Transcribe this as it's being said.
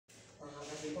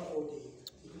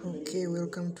Okay,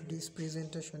 welcome to this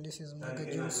presentation. This is Mega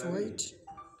James White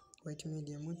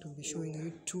Media. I'm going to be showing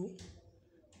you two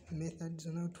methods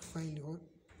on how to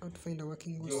find a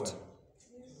working host.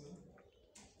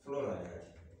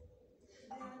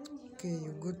 Okay,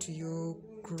 you go to your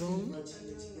Chrome.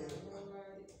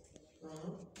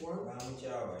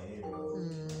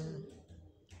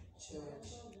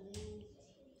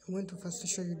 I'm going to first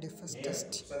show you the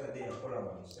fastest.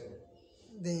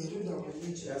 Then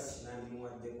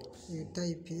you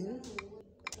type in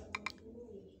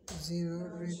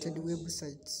 0 rated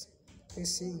websites. You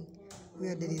see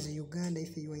where there is Uganda.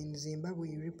 If you are in Zimbabwe,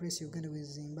 you replace Uganda with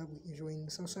Zimbabwe. If you are in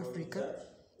South Africa,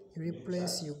 you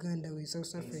replace Uganda with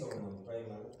South Africa.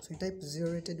 So you type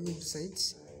 0 rated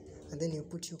websites and then you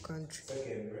put your country.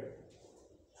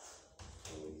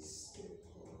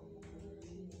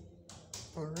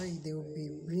 Alright, they will be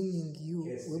bringing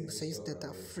you websites that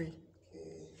are free.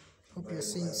 Hope you're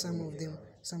seeing some of them.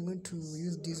 So I'm going to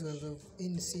use these ones of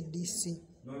NCDC,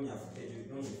 MTN,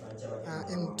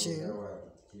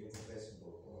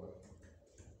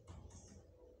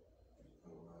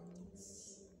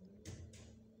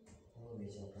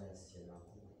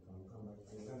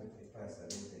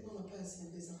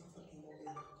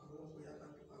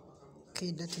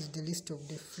 okay, that is the list of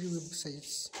the free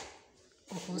websites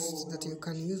or hosts that you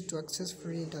can use to access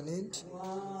free internet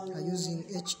using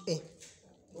HA.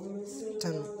 I'm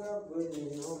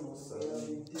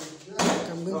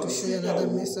going to show you another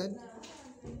method.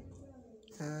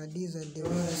 These are the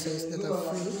websites that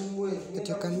are free that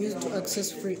you can use to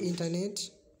access free internet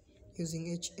using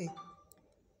HA.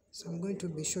 So I'm going to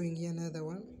be showing you another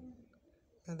one,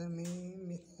 another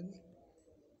method.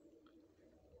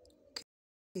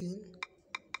 Okay.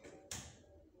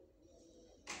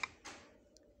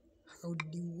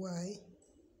 howdy.id.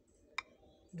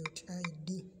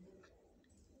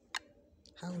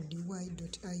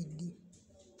 howdy.id.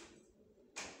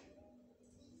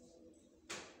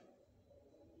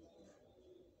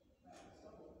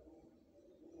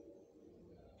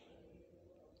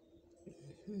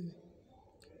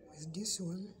 With this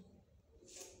one,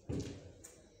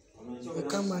 you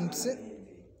come and say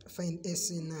find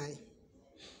SNI.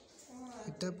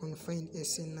 You tap on find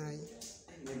SNI.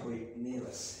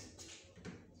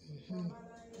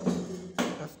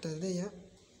 After there,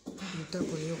 you tap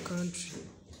on your country.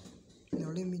 Now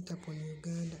let me tap on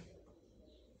Uganda.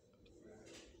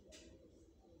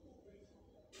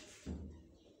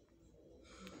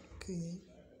 Okay,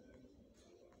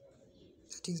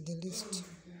 that is the list.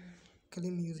 Okay,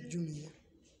 let me use Jumia.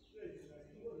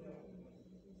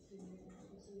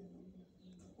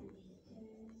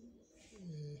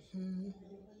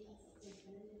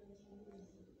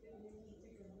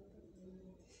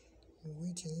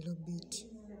 Wait a little bit.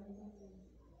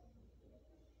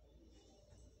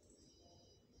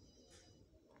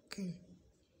 Okay,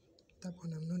 tap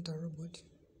on I'm not a robot.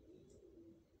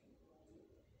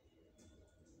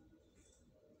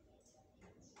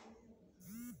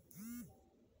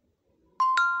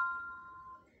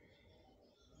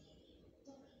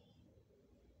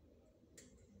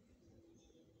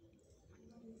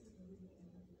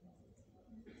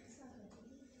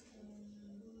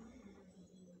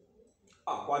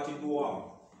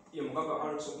 Akwatidwa ye mukaka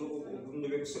Alex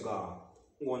okundibe kusega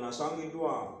ngona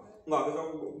sangidwa ngabeza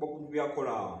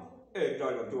bakubyakola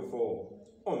etali tofo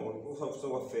ombo kusafusa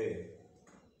wafe.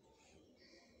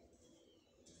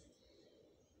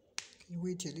 Can you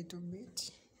wait a little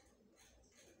bit?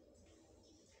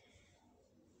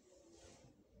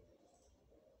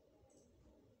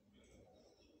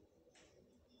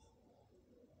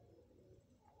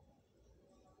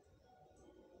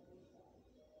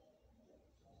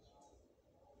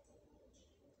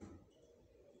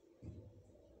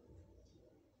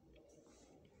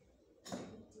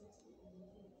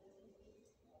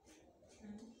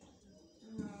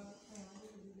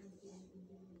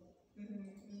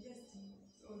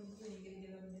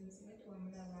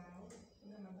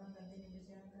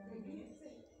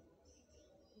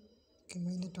 Okay,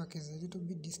 my network is a little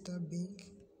bit disturbing.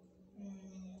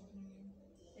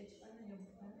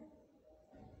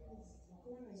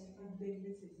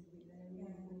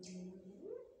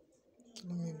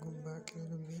 Let me go back a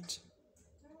little bit.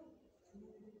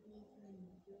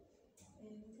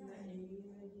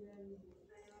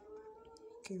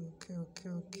 Okay.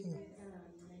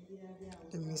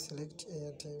 Let me select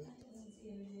Airtel.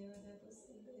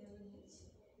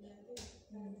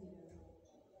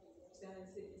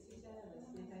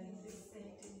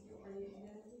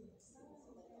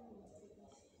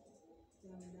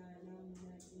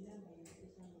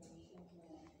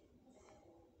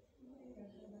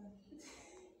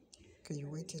 Okay, you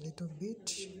wait a little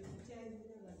bit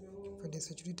for the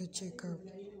security checkup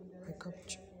or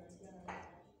capture.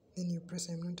 Then you press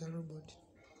I'm not a robot.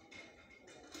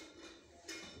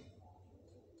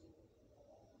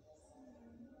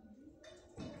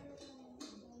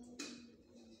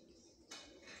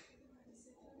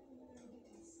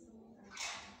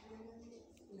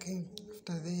 Okay,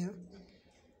 after there,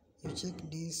 you check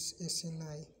this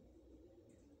SNI.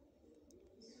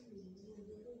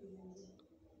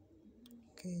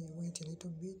 Okay, you wait a little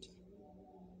bit.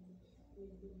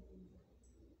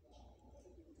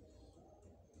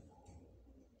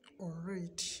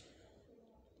 Alright.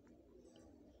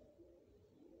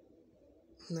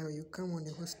 Now you come on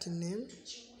the host name.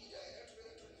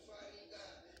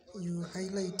 You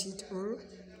highlight it all,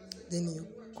 then you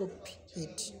copy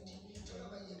it.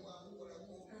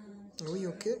 Are we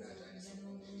okay?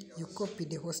 You copy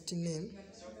the host name.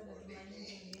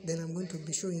 Then I'm going to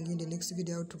be showing you in the next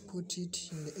video how to put it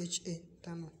in the HA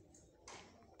tunnel.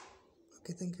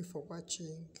 Okay, thank you for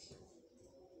watching.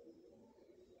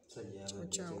 Ciao,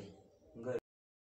 ciao.